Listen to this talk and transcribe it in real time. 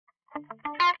Hello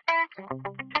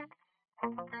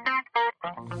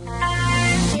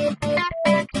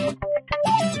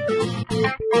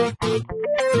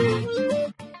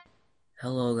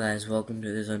guys, welcome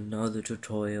to this another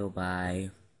tutorial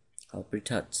by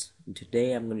Helpertuts. And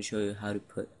today I'm going to show you how to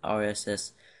put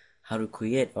RSS, how to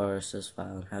create RSS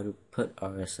file, how to put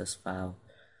RSS file,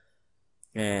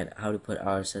 and how to put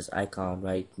RSS icon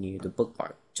right near the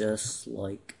bookmark, just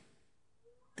like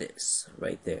this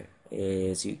right there.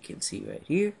 As you can see right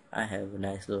here, I have a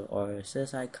nice little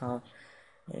RSS icon,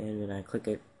 and when I click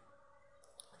it,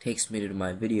 it takes me to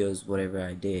my videos, whatever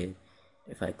I did.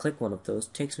 If I click one of those,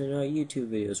 it takes me to my YouTube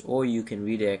videos, or you can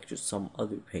redirect to some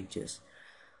other pages.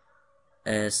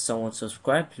 As someone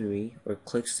subscribes to me or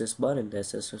clicks this button that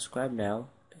says subscribe now,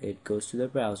 it goes to their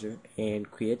browser and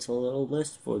creates a little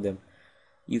list for them.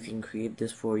 You can create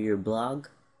this for your blog.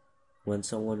 When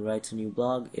someone writes a new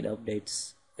blog, it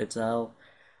updates its out.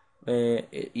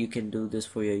 You can do this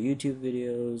for your YouTube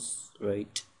videos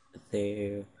right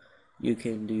there. You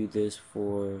can do this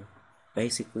for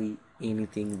basically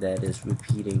anything that is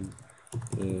repeating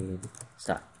in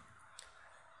style.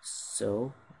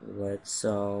 So let's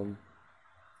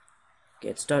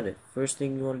get started. First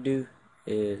thing you want to do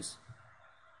is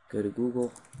go to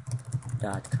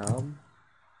google.com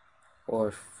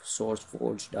or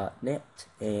sourceforge.net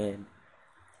and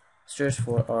search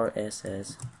for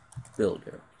RSS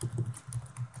builder.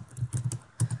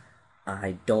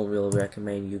 I don't really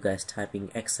recommend you guys typing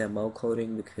XML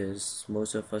coding because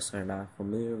most of us are not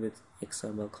familiar with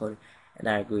XML coding, and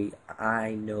I agree.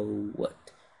 I know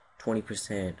what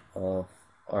 20% of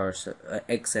our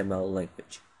XML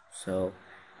language, so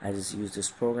I just use this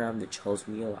program that tells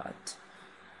me a lot.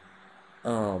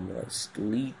 Let's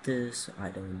delete this. I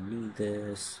don't need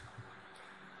this.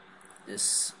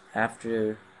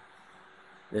 After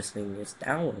this thing is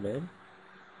downloaded,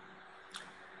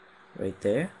 right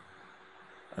there,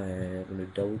 I'm going to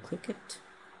double click it,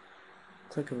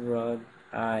 click and run.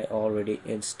 I already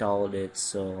installed it,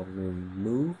 so I'm going to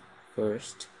remove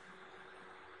first.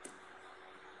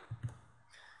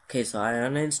 Okay, so I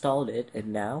uninstalled it,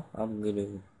 and now I'm going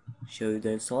to show you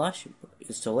the installation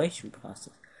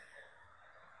process.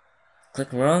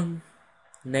 Click run,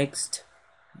 next,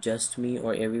 just me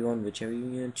or everyone, whichever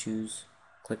you want to choose.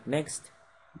 Click next,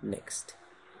 next.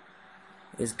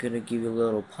 It's gonna give you a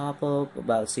little pop-up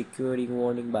about security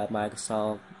warning by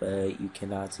Microsoft, but you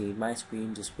cannot see my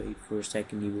screen. Just wait for a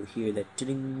second, you will hear that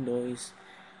ding noise,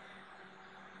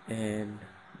 and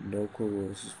no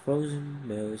cool is frozen.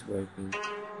 No, it's working.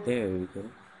 There we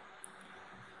go.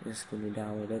 It's gonna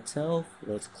download itself.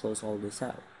 Let's close all this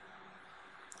out.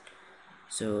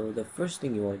 So the first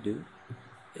thing you want to do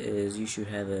is you should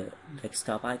have a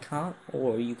desktop icon,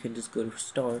 or you can just go to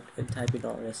start and type in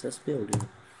RSS builder.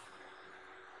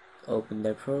 Open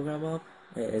that program up.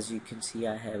 As you can see,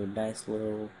 I have a nice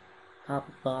little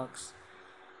pop-up box,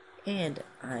 and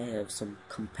I have some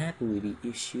compatibility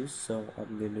issues, so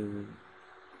I'm going to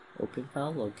open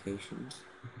file locations.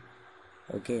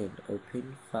 Again,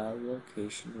 open file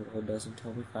location. Well, it doesn't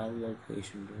tell me file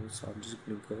location though, so I'm just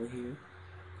going to go here,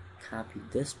 copy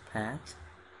this path,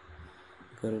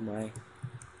 go to my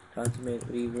document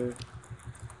reader,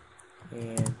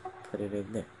 and put it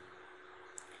in there.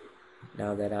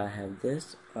 Now that I have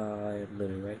this, I'm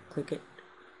going to right click it,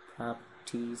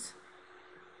 properties,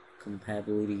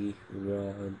 compatibility,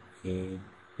 run in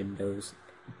Windows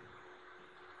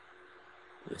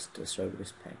Vista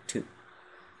Service Pack 2.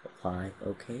 Apply,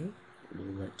 OK,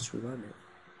 let's run it.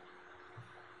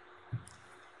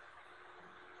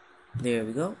 There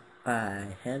we go,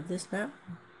 I have this now,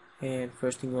 and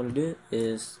first thing you want to do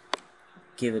is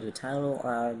give it a title.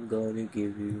 I'm going to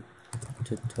give you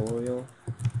tutorial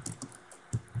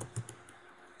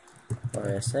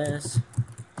RSS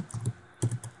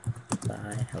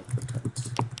by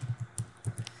Helpertuts.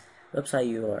 Website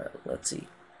URL, let's see,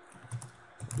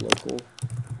 local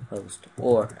host,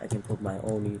 or I can put my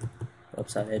own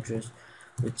website address,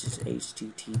 which is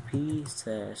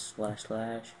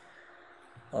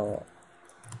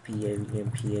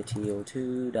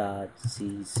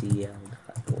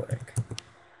http://pavmpato2.ccl.org.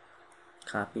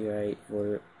 Copyright,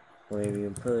 or wherever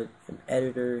you put an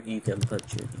editor, you can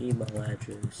put your email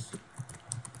address.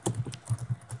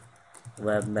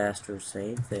 Webmaster,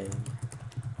 same thing.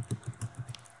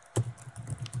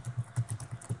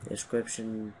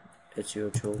 Description, it's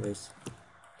your choice.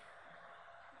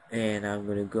 And I'm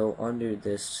going to go under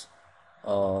this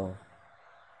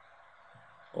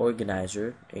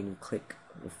organizer and click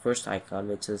the first icon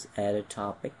which says add a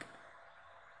topic.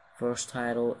 First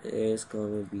title is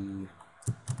going to be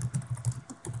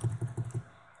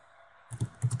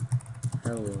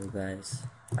hello guys.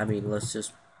 let's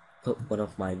just put one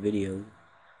of my videos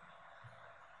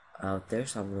out there.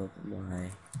 So I'm gonna put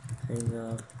my thing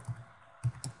up,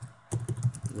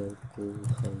 local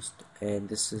host, and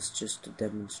this is just a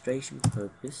demonstration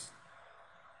purpose.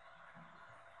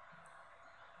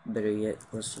 Better yet,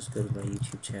 let's just go to my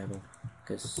YouTube channel,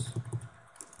 because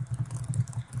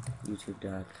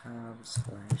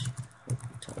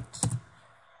youtube.com/Helpertuts.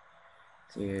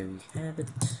 There we have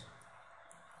it.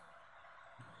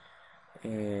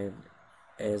 And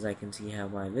as I can see how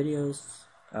my videos,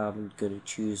 I'm gonna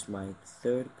choose my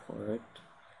third part.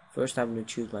 First, I'm gonna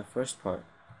choose my first part.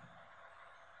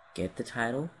 Get the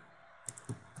title.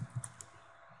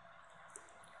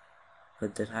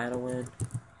 Put the title in.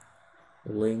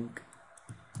 Link.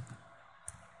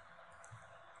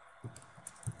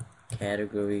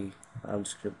 Category. I'm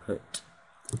just gonna put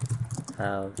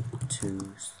how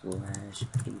to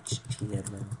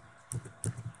 /HTML.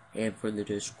 And for the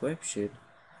description,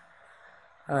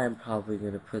 I'm probably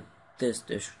gonna put this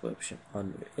description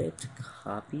under it.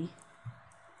 Copy,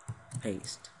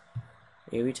 paste.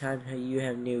 Every time you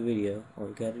have a new video, all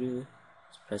you gotta do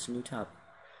is press a new topic.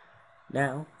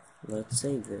 Now, let's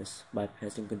save this by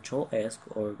pressing Ctrl S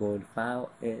or going to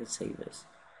File and Save This.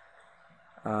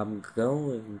 I'm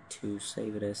going to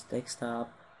save it as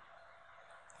desktop,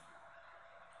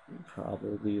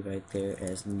 probably right there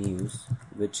as news,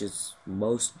 which is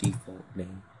most default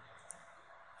name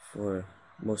for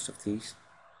most of these.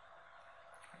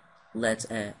 Let's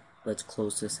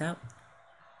close this out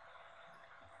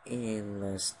and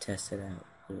let's test it out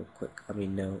real quick.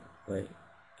 No, wait,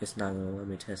 it's not gonna let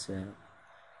me test it out.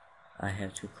 I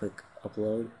have to click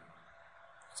upload,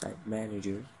 site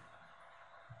manager,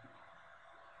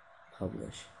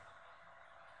 publish.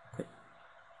 Quick.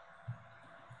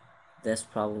 That's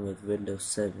problem with Windows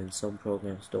 7. Some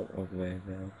programs don't work very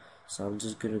well. So I'm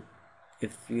just gonna,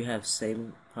 if you have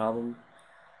same problem,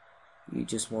 you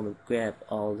just want to grab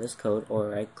all this code, or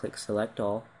right click select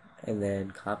all and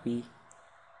then copy,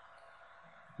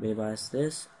 minimize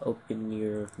this, open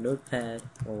your notepad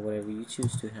or whatever you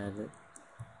choose to have it,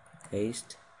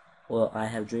 paste. Well, I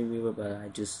have Dreamweaver, but I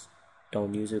just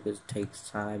don't use it because it takes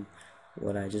time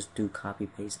when I just do copy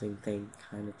pasting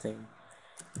kind of thing.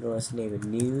 Now let's name it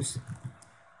news.xml.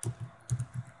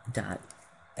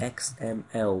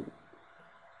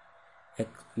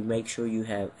 You make sure you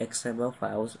have XML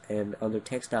files, and under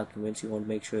text documents you want to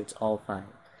make sure it's all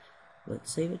files. Let's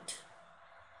save it.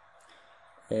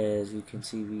 As you can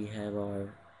see, we have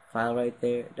our file right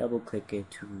there. Double click it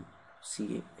to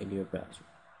see it in your browser.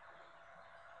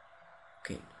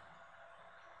 Okay,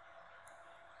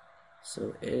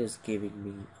 so it is giving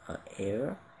me an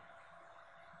error.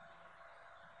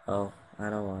 Oh, I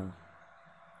don't want.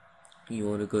 You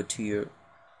want to go to your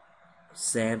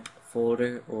XAMPP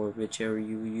folder or whichever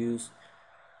you use,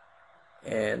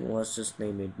 and let's just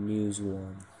name it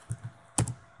news1,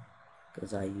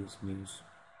 because I use news.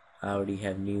 I already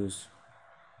have news,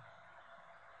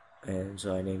 and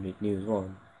so I named it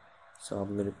news1. So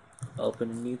I'm gonna open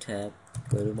a new tab,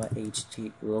 go to my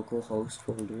localhost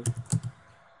folder,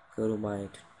 go to my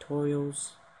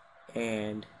tutorials,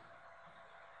 and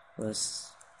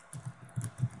let's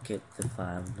get the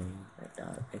file name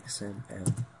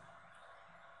 .xml.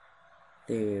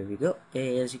 There we go.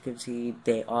 And as you can see,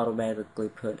 they automatically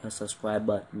put a subscribe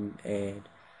button, and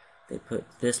they put,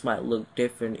 this might look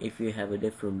different if you have a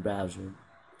different browser.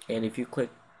 And if you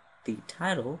click the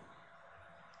title,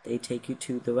 they take you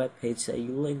to the web page that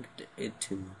you linked it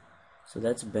to. So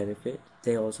that's a benefit.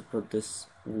 They also put this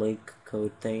link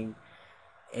code thing,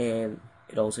 and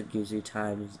it also gives you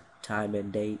time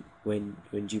and date when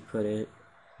you put it.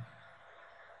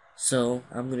 So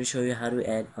I'm going to show you how to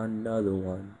add another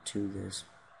one to this.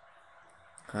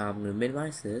 I'm going to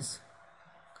minimize this,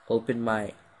 open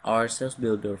my RSS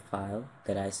builder file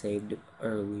that I saved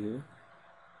earlier.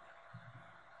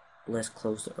 Let's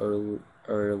close the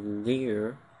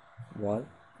earlier one,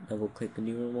 double click the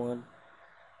newer one.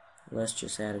 Let's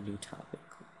just add a new topic.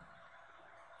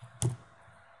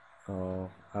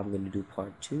 I'm going to do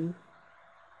part 2.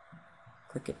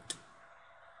 Click it,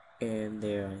 and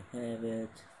there I have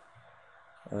it.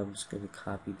 I'm just going to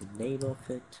copy the name of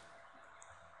it,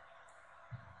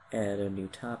 add a new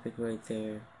topic right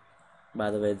there. By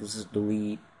the way, this is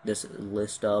delete, this is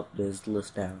list up, this is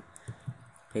list down.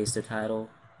 Paste the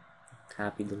title,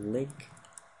 copy the link,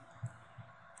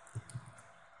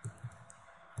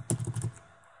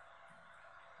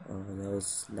 that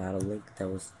was not a link, that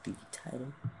was the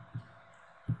title.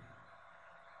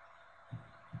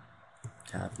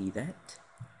 Copy that,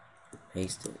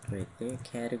 paste it right there.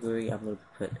 Category, I'm going to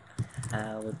put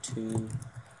how to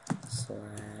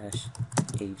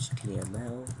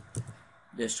 /html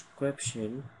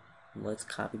description. Let's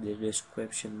copy the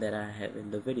description that I have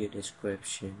in the video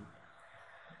description,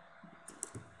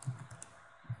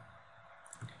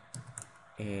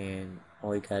 and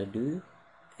all you gotta do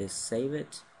is save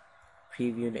it,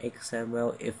 preview in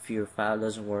XML. If your file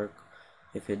doesn't work,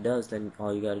 if it does, then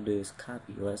all you gotta do is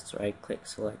copy. Let's right click,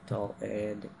 select all,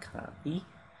 and copy.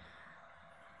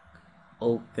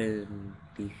 Open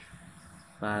the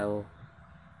file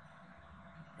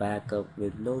back up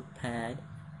with Notepad.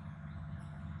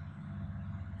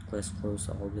 Let's close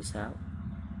all this out.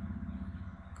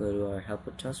 Go to our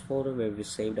Helpertuts folder where we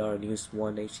saved our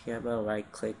news1 HTML. Right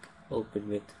click, open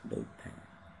with Notepad.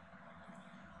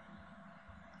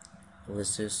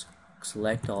 Let's just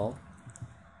select all.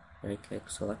 Right click,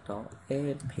 select all,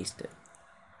 and paste it.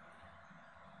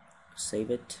 Save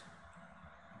it,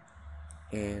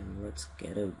 and let's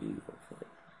get a view of it.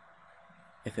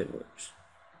 If it works,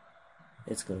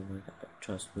 it's gonna work out,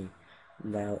 trust me.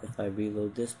 Now if I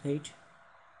reload this page,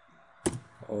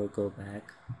 or go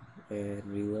back and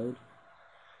reload,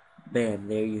 bam,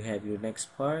 there you have your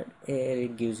next part, and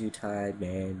it gives you time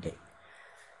and date.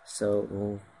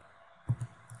 So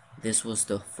this was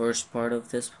the first part of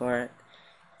this part.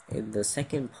 In the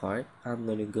second part, I'm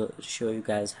gonna go show you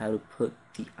guys how to put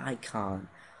the icon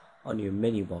on your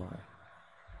menu bar.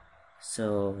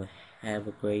 So have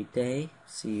a great day.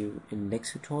 See you in the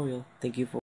next tutorial. Thank you for